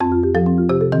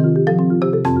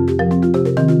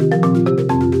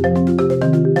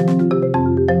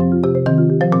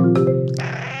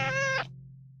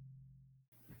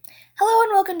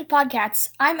Podcats.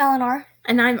 I'm Eleanor.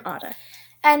 And I'm Ada.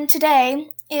 And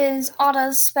today is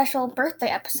Ada's special birthday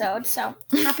episode, so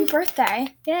happy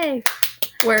birthday. Yay.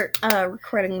 We're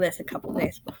recording this a couple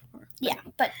days before. Yeah,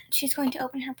 but she's going to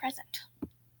open her present.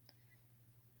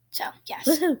 So, yes.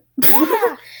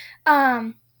 Woohoo.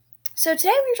 Yeah! So today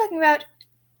we're talking about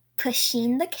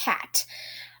Pusheen the Cat.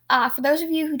 For those of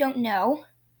you who don't know,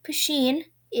 Pusheen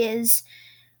is,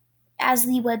 as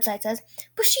the website says,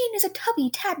 Pusheen is a tubby,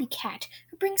 tabby cat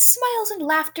who brings smiles and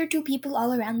laughter to people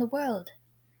all around the world.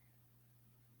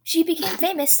 She became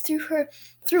famous through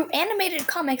animated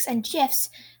comics and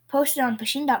GIFs posted on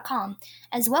Pusheen.com,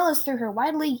 as well as through her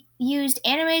widely used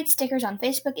animated stickers on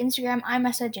Facebook, Instagram,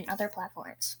 iMessage, and other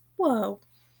platforms. Whoa.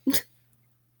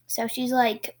 So she's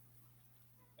a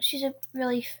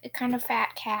really kind of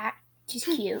fat cat. She's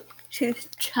cute. She's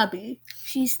chubby.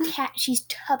 She's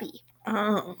tubby.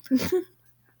 Oh.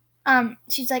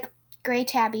 She's like gray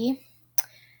tabby.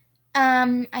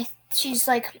 She's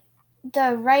like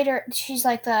the writer. She's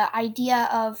like the idea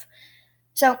of.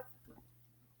 So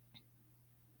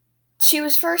she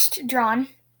was first drawn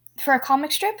for a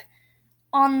comic strip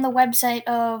on the website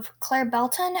of Claire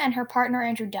Belton and her partner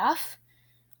Andrew Duff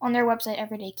on their website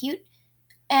Everyday Cute.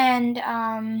 And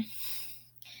I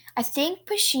think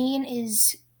Pusheen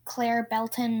is Claire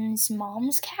Belton's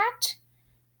mom's cat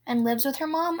and lives with her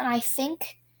mom. And I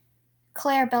think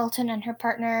Claire Belton and her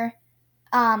partner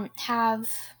have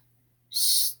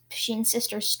Pusheen's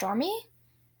sister Stormy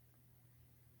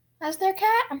as their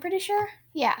cat, I'm pretty sure.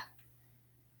 Yeah.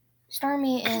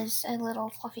 Stormy is a little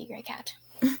fluffy gray cat.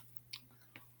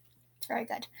 It's very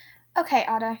good. Okay,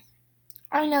 Ada.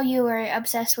 I know you were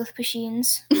obsessed with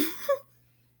Pusheens.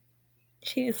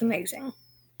 She is amazing.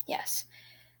 Yes.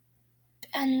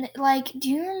 And, do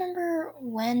you remember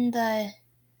when the,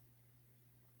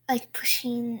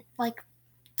 Pusheen,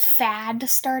 fad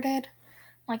started?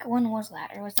 When was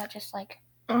that? Or was that just,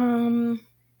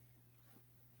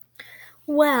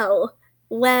 Well,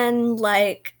 when,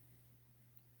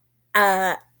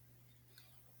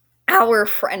 our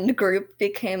friend group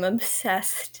became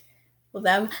obsessed with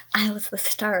them, I was the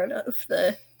start of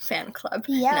the fan club.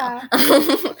 Yeah.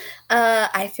 No.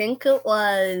 I think it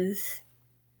was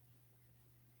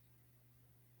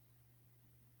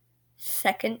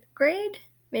second grade,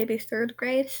 maybe third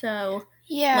grade, so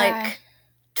yeah.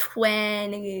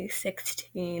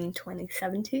 2016,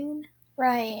 2017.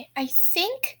 Right. I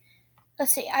think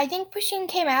Pusheen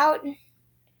came out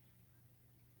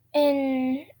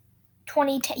in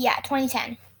 2010. Yeah,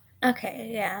 2010.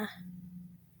 Okay, yeah.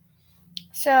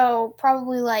 So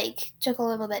probably took a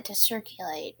little bit to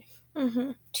circulate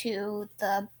to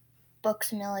the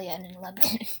Books A Million in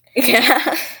Lebanon.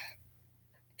 Yeah.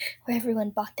 Where everyone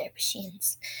bought their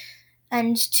Pusheens.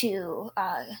 And to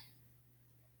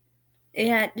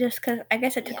yeah, just because I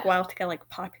guess it took a while to get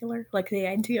popular. The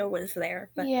idea was there,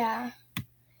 but yeah,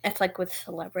 it's with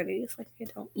celebrities, you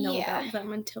don't know about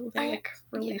them until they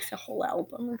release a whole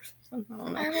album or something. I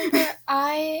don't know. I remember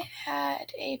I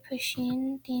had a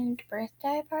Pusheen themed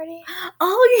birthday party.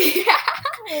 Oh yeah,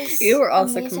 you were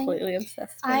also amazing. Completely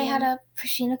obsessed. I had a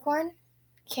Pusheenicorn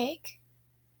cake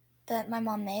that my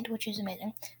mom made, which is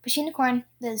amazing. Pusheenicorn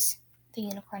is the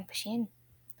unicorn Pusheen.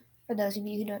 For those of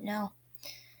you who don't know,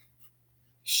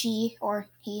 she or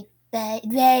he,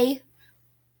 they.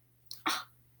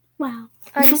 Wow.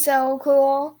 Are so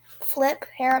cool. Flip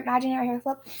hair, imaginary hair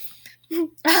flip.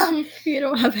 You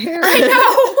don't have hair. I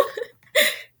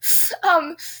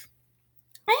know.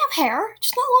 I have hair,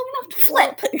 just not long enough to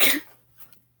flip.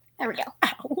 There we go.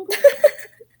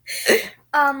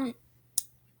 Ow.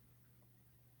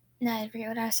 No, I forget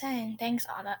what I was saying. Thanks,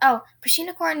 Ada. Oh,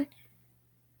 Pusheenicorn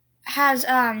has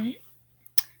a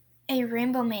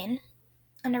rainbow mane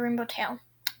and a rainbow tail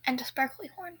and a sparkly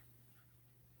horn.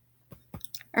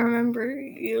 I remember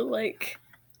you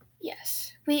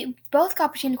Yes. We both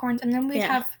got Pusheenicorns, and then we'd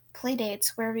have play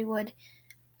dates where we would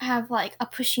have a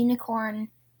Pusheenicorn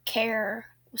care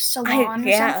salon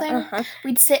or something. Uh-huh.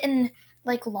 We'd sit in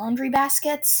laundry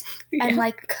baskets and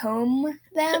comb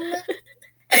them.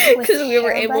 Because we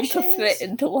were able to fit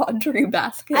into laundry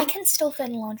baskets. I can still fit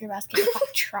in laundry baskets if I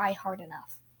try hard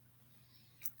enough.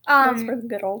 Those were the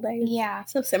good old days. Yeah.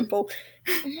 So simple.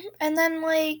 And then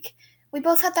we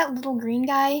both had that little green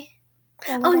guy.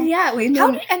 Oh yeah, we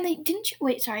know.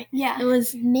 Wait, sorry. Yeah. It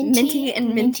was Minty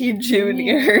and Minty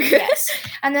Junior. Yes.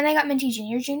 And then I got Minty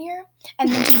Junior, and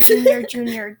Minty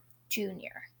Junior.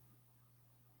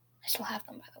 I still have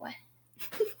them, by the way.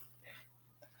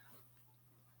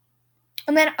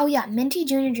 And then, Minty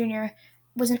Junior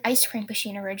was an ice cream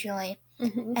Pusheen originally,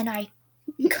 and I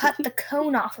cut the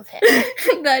cone off of it.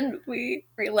 And then we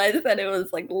realized that it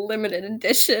was like limited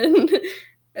edition,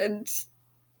 and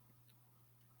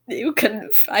you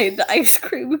couldn't find the ice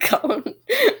cream cone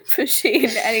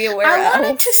Pusheen anywhere else. I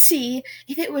wanted to see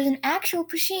if it was an actual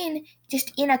Pusheen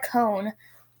just in a cone,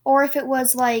 or if it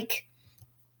was like,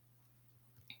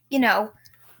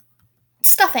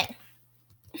 stuffing.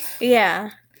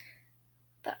 Yeah.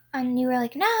 And you were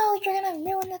like, no, you're gonna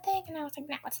ruin the thing. And I was like,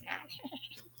 no, it's not.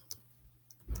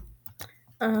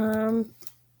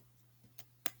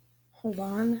 Hold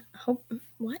on.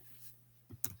 What?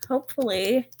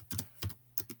 Hopefully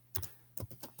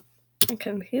the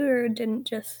computer didn't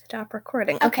just stop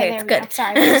recording. Okay, it's good.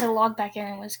 Sorry, there was a log back here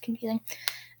and it was confusing.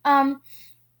 And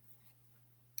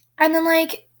then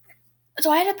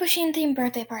so I had a Pusheen themed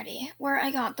birthday party where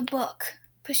I got the book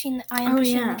Pusheen the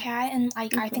Cat, and I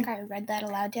think I read that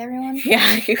aloud to everyone.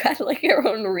 Yeah, you had your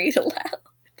own read aloud.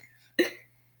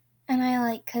 And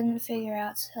I couldn't figure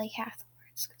out half the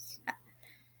words.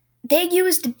 They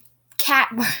used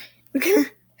cat words.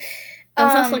 That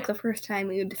was also the first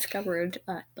time you discovered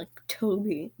toe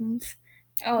beans.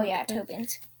 Oh yeah, toe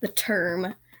beans. The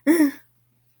term.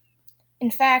 In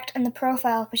fact, in the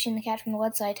profile of Pusheen the Cat from the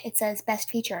website, it says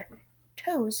best feature: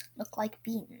 toes look like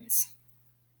beans.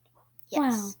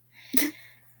 Yes. Wow.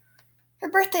 Her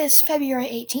birthday is February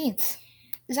 18th.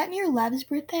 Is that near Lev's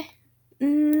birthday?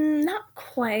 Not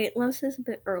quite. Lev's is a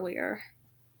bit earlier.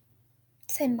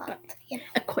 Same month,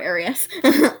 Aquarius.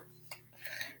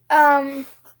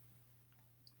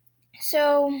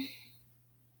 So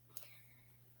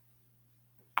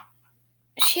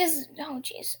she has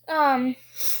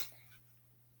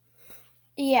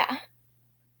yeah.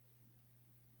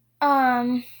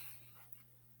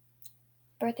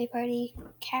 Birthday party,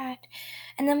 cat,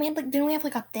 and then we have a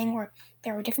thing where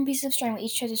there were different pieces of string. We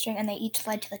each chose a string, and they each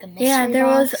led to a mystery box. Yeah, there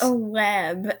was a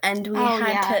web, and we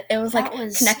had to. It was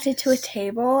connected to a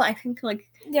table. I think my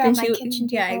kitchen table.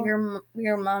 Yeah,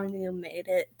 your mom and you made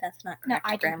it. That's not correct.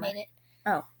 No, I didn't made it.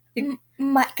 Oh,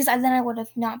 because then I would have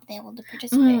not been able to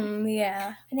participate.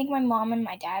 Yeah. I think my mom and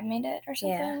my dad made it or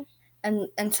something. Yeah.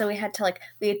 And so we had to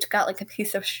we each got a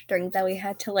piece of string that we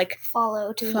had to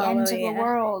follow to the ends of the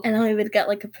world. And then we would get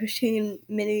a Pusheen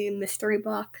mini mystery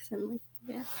box and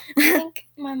yeah. I think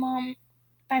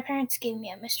my parents gave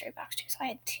me a mystery box too, so I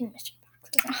had 2 mystery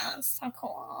boxes. And that was so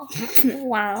cool.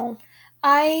 Wow.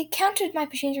 I counted my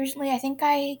Pusheens recently. I think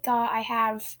I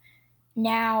have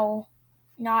now,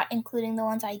 not including the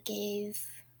ones I gave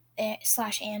 /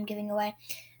 am giving away,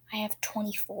 I have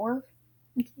 24.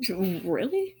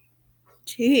 Really?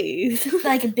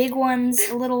 Jeez. Big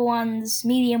ones, little ones,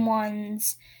 medium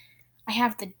ones. I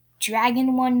have the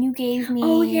dragon one you gave me.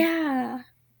 Oh, yeah.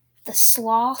 The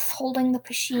sloth holding the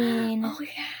Pusheen. Oh,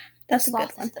 yeah. That's a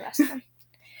good one. Is the best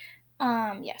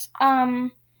one. Yes.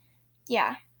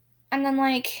 Yeah. And then,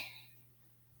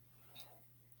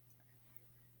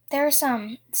 there are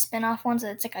some spin-off ones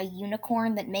that it's a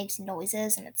unicorn that makes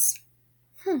noises, and it's...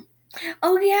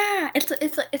 Oh yeah, it's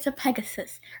a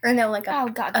Pegasus, or no, oh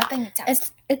god, that thing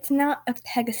sounds. It's not a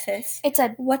Pegasus. It's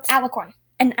alicorn.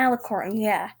 An alicorn,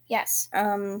 yeah. Yes.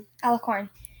 Alicorn.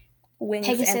 Wings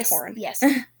Pegasus, and horn. Yes.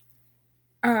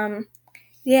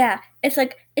 Yeah, it's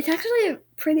actually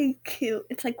pretty cute.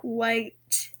 It's white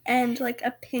and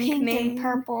a pink mane. And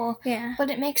purple. Yeah. But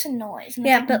it makes a noise.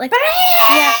 Yeah, but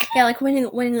yeah, when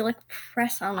you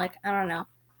press on I don't know,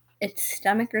 its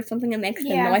stomach or something, it makes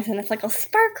the noise, and it's all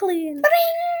sparkly and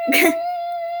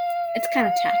it's kind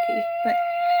of tacky,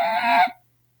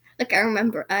 but I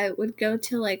remember I would go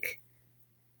to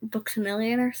Books A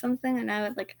Million or something, and I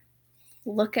would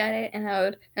look at it, and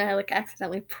I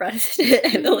accidentally pressed it,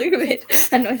 and it made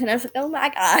a noise, and I was like, oh my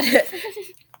god.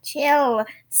 Chill,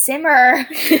 simmer.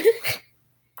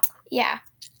 Yeah.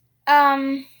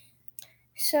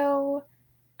 So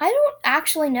I don't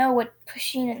actually know what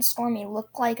Pusheen and Stormy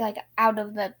look like out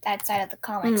of that side of the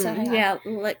comic. So hang on. Yeah,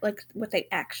 what they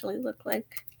actually look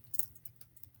like.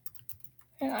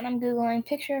 Hang on, I'm googling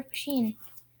picture of Pusheen.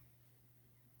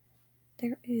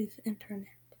 There is internet.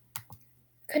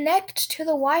 Connect to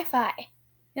the Wi-Fi.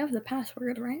 You have the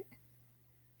password, right?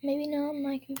 Maybe not on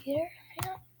my computer.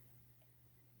 Hang on.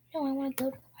 No, I want to go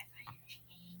to the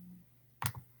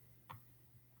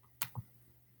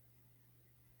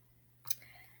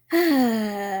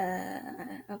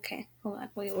Wi-Fi. Okay, hold on.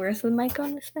 Wait, where's the mic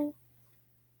on this thing?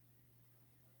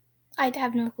 I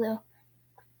have no clue.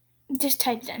 Just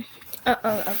type it in.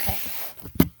 Oh, okay.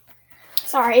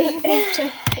 Sorry. I have to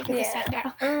figure this out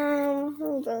now.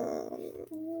 Hold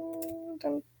on.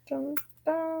 Dun, dun,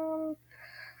 dun.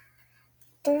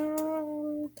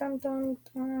 Dun, dun, dun,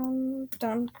 dun,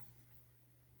 dun.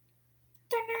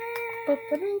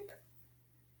 It's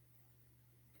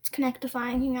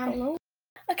connectifying. Hang on. Hello?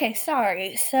 Okay,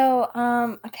 sorry. So,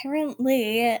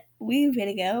 apparently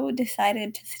WeVideo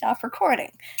decided to stop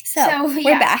recording. So we're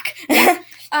yeah. back.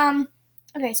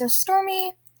 Okay, so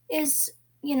Stormy is,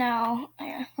 Hold on,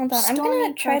 I'm Stormy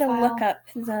gonna try to profile. look up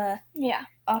the Yeah,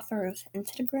 author's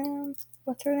Instagram.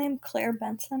 What's her name? Claire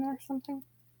Benson or something?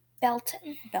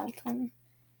 Belton.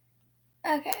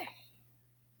 Okay.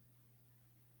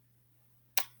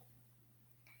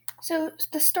 So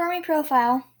the Stormy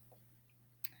profile.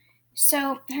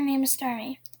 So her name is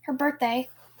Stormy. Her birthday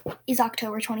is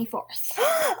October 24th.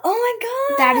 Oh my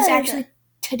god! That is actually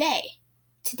today.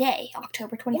 Today,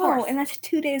 October 24th. Whoa, and that's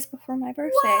 2 days before my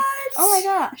birthday. What? Oh my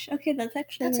gosh. Okay, that's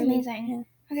actually That's really amazing. Yeah.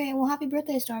 Okay, well, happy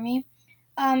birthday, Stormy.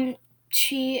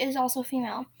 She is also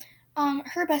female.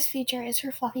 Her best feature is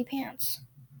her fluffy pants.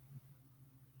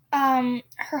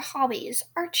 Her hobbies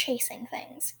are chasing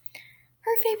things.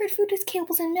 Her favorite food is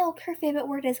kibbles and milk. Her favorite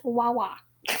word is wawa.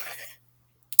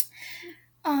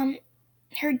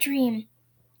 Her dream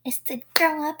is to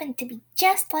grow up and to be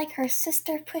just like her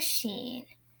sister Pusheen.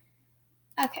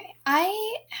 Okay,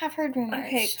 I have heard rumors.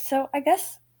 Okay, so I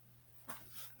guess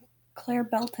Claire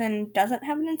Belton doesn't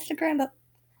have an Instagram, but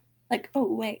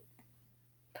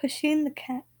Pusheen the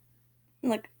Cat,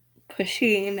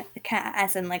 Pusheen the Cat,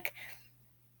 as in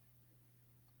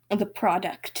the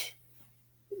product,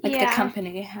 the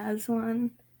company has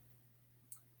one.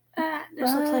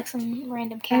 This looks like some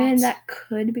random cats. I mean, that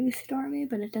could be Stormy,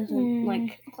 but it doesn't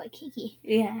look like Kiki.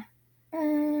 Yeah.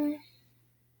 Oh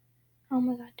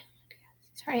my god.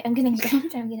 Sorry, I'm getting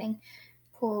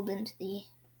pulled into the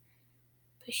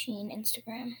Pusheen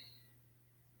Instagram.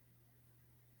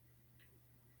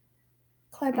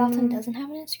 Claire Belton doesn't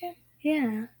have an Instagram?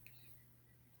 Yeah.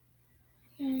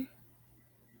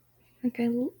 I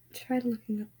tried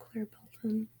looking up Claire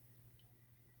Belton.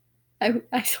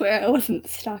 I swear I wasn't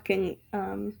stalking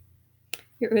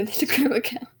your Instagram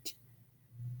account.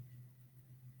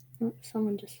 Oh,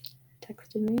 someone just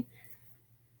texted me.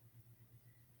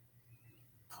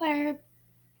 Claire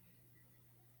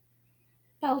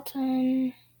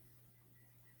Belton.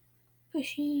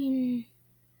 Pusheen.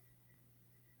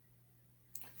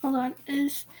 Hold on,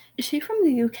 is she from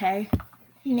the UK?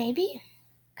 Maybe.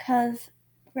 Because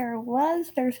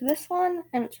there's this one,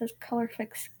 and it says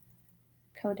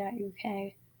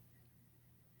colorfix.co.uk.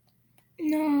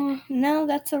 No,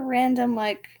 that's a random,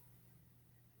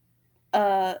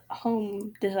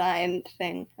 home design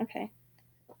thing. Okay.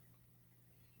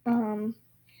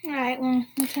 Alright, well,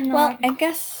 we cannot. Well, I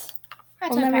guess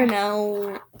we'll never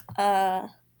know,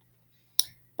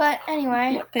 But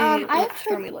anyway, what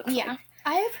Stormy looks like.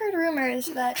 I have heard rumors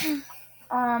that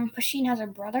Pusheen has a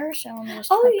brother, so I'm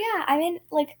just yeah, I mean,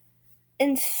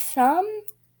 in some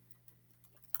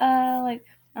I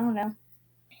don't know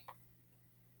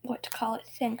what to call it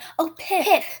thing. Oh,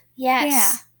 Pip.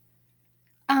 Yes.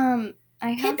 Yeah.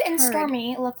 Pip and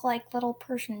Stormy look like little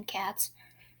Persian cats.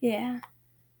 Yeah.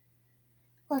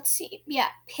 Let's see. Yeah,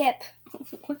 Pip.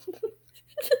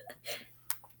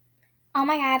 Oh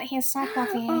my god, he's so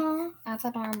fluffy. That's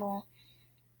adorable.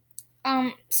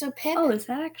 So Pip. Oh, is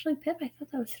that actually Pip? I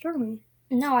thought that was Stormy.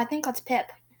 No, I think that's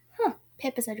Pip. Huh.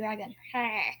 Pip is a dragon.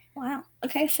 Wow.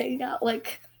 Okay, so you got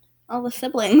all the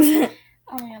siblings.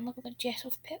 Oh my god, look at the gist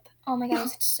of Pip. Oh my god,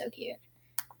 it's so cute.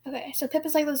 Okay, so Pip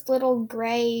is like this little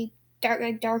gray,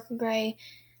 darker gray.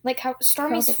 Like how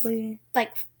Stormy's probably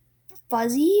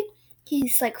fuzzy.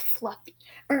 He's fluffy.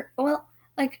 How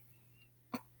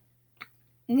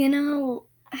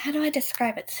do I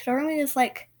describe it? Stormy is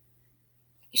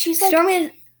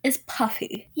Stormy is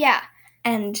puffy. Yeah.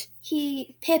 And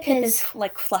Pip is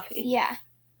fluffy. Yeah.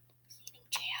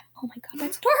 Jam. Oh my god,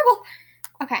 that's adorable.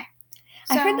 Okay.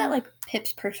 So, I heard that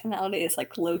Pip's personality is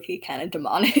low-key kind of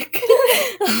demonic.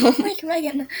 Like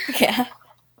Megan. Yeah.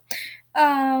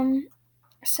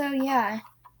 So yeah,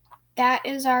 that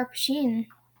is our Pusheen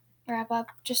wrap up.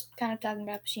 Just kind of talking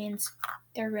about Pusheens.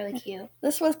 They're really cute.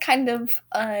 This was kind of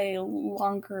a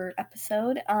longer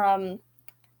episode.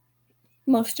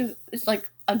 Most of it's a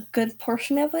good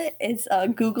portion of it is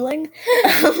Googling.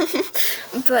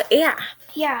 But yeah.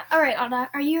 Yeah. All right, Anna.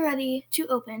 Are you ready to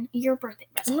open your birthday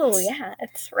present? Oh yeah,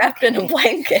 it's wrapped in a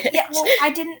blanket. Yeah. Well, I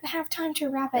didn't have time to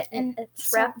wrap it, and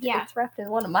it's wrapped. Yeah, it's wrapped in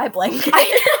one of my blankets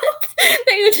that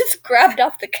you just grabbed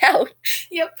off the couch.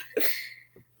 Yep.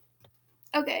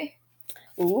 Okay.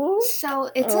 Ooh. So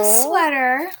it's a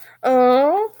sweater.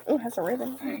 Oh, it has a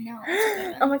ribbon. I know.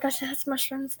 Oh my gosh, it has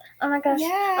mushrooms. Oh my gosh.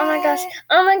 Yeah. Oh my gosh.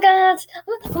 Oh my gosh.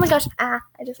 Oh my gosh. Ah,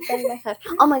 I just banged my head.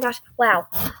 Oh my gosh. Wow.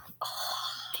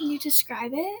 Can you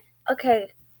describe it?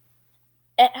 Okay.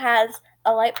 It has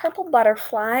a light purple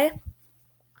butterfly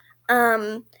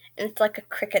And it's like a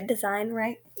cricket design,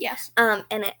 right? Yes. And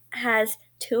it has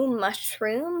 2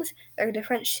 mushrooms. They're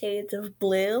different shades of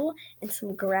blue and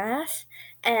some grass.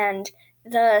 And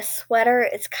the sweater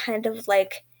is kind of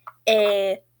like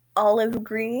a olive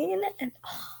green. And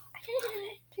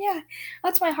Yeah,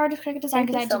 that's my hardest cricket design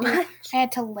because I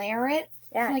had to layer it.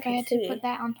 Yeah, Like I had to put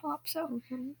that on top, so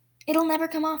it'll never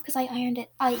come off because I ironed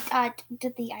it. I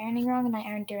did the ironing wrong and I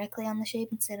ironed directly on the shape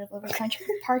instead of over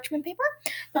parchment paper.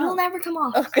 But it'll never come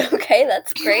off. Okay,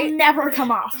 that's great. It'll never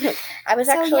come off. I was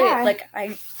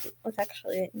I was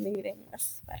actually needing a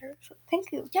sweater. So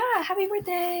thank you. Yeah, happy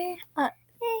birthday. Yay.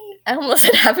 I almost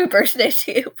said happy birthday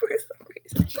to you for some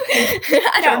reason.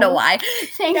 I don't know why.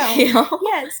 Thank you.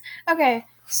 Yes. Okay,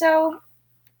 so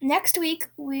next week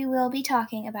we will be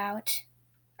talking about,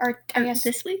 or I guess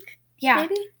this week? Yeah,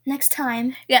 maybe? Next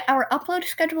time. Yeah, our upload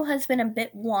schedule has been a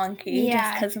bit wonky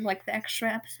just because of like the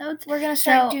extra episodes. We're going to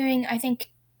start doing, I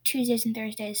think, Tuesdays and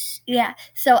Thursdays. Yeah,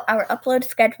 so our upload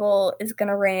schedule is going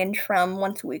to range from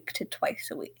once a week to twice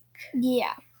a week.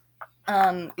 Yeah.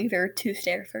 Either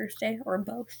Tuesday or Thursday or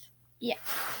both. Yeah.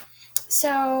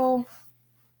 So,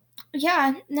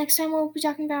 yeah, next time we'll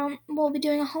be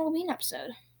doing a Halloween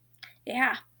episode.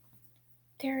 Yeah.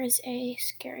 There is a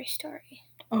scary story.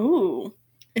 Oh.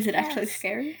 Is it actually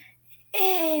scary?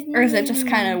 Or is it just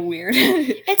kind of weird?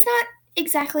 It's not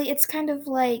exactly. It's kind of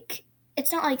like,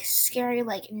 it's not like scary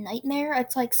like nightmare.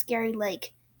 It's like scary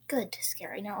like good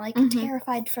scary, not like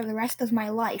terrified for the rest of my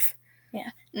life.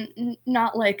 Yeah.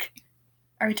 Not like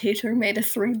our teacher made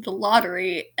us read the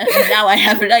lottery and now I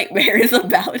have nightmares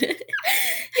about it.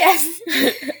 Yes.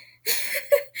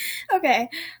 Okay.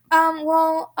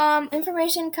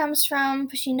 Information comes from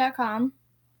Pusheen.com,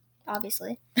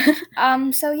 obviously.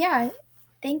 So yeah,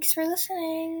 thanks for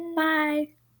listening.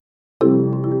 Bye.